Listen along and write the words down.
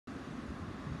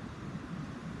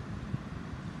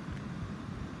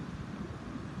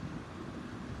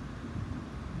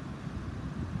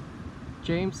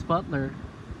James Butler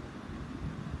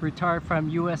retired from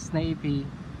U.S. Navy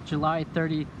July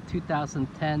 30,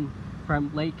 2010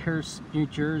 from Lakehurst, New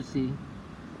Jersey.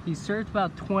 He served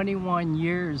about 21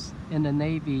 years in the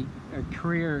Navy, a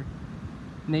career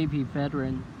Navy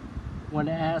veteran. When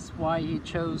asked why he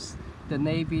chose the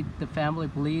Navy, the family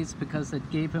believes because it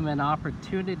gave him an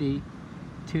opportunity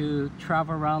to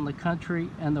travel around the country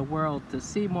and the world to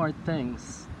see more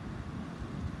things.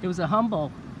 He was a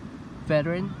humble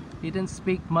veteran. He didn't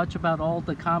speak much about all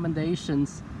the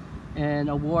commendations and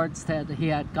awards that he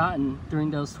had gotten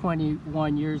during those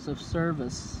 21 years of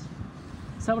service.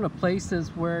 Some of the places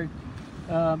where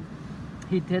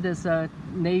he did his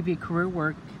Navy career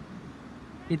work,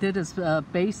 he did his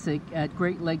basic at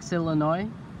Great Lakes, Illinois,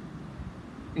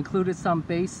 included some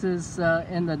bases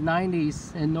in the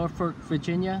 90s in Norfolk,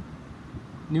 Virginia,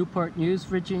 Newport News,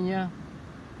 Virginia,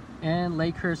 and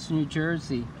Lakehurst, New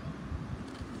Jersey.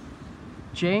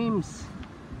 James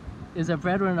is a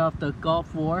veteran of the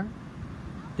Gulf War,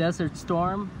 Desert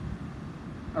Storm,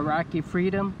 Iraqi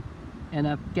Freedom, and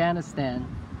Afghanistan.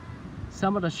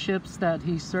 Some of the ships that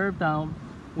he served on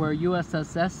were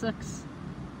USS Essex,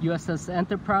 USS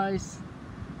Enterprise,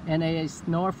 NAS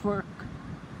Norfolk,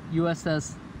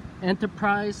 USS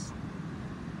Enterprise,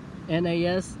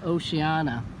 NAS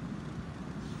Oceana.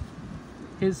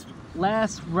 His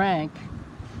last rank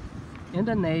in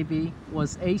the Navy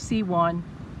was AC-1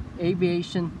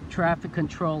 Aviation Traffic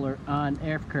Controller on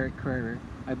aircraft carrier.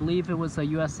 I believe it was a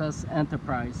USS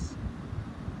Enterprise.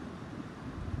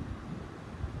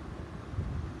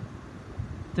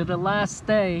 To the last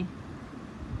day,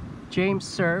 James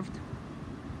served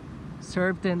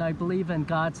in, I believe, in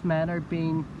God's manner,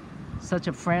 being such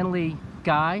a friendly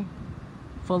guy,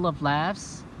 full of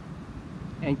laughs,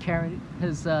 and carrying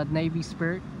his Navy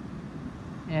spirit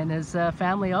and his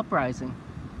family uprising,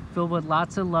 filled with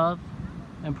lots of love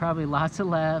and probably lots of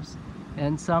laughs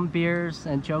and some beers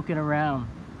and joking around.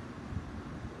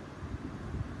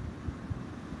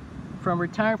 From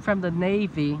retiring from the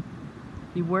Navy,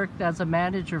 he worked as a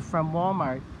manager from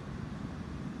Walmart.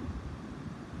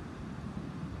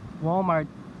 Walmart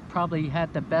probably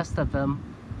had the best of him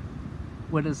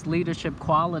with his leadership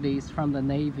qualities from the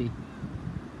Navy.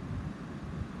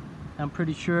 I'm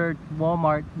pretty sure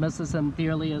Walmart misses him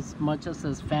dearly as much as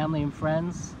his family and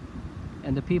friends.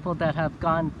 And the people that have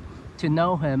gone to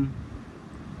know him,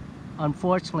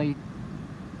 unfortunately,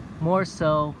 more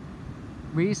so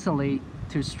recently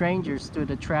to strangers through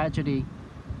the tragedy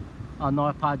on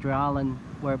North Padre Island,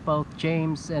 where both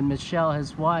James and Michelle,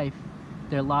 his wife,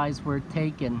 their lives were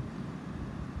taken.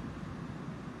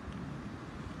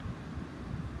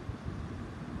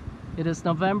 It is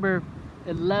November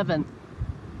 11th,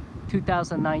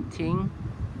 2019.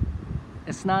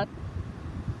 It's not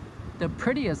the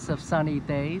prettiest of sunny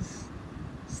days.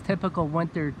 It's typical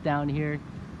winter down here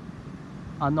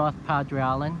on North Padre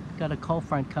Island. Got a cold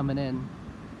front coming in,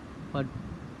 but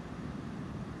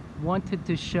wanted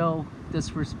to show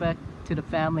this respect to the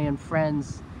family and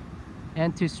friends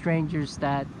and to strangers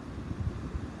that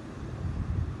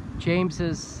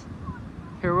James's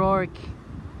heroic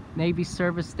Navy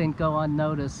service didn't go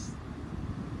unnoticed.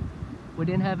 We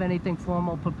didn't have anything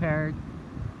formal prepared.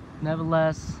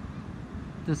 Nevertheless,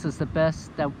 this is the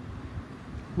best that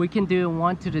we can do and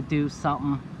wanted to do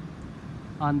something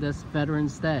on this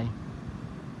Veterans Day.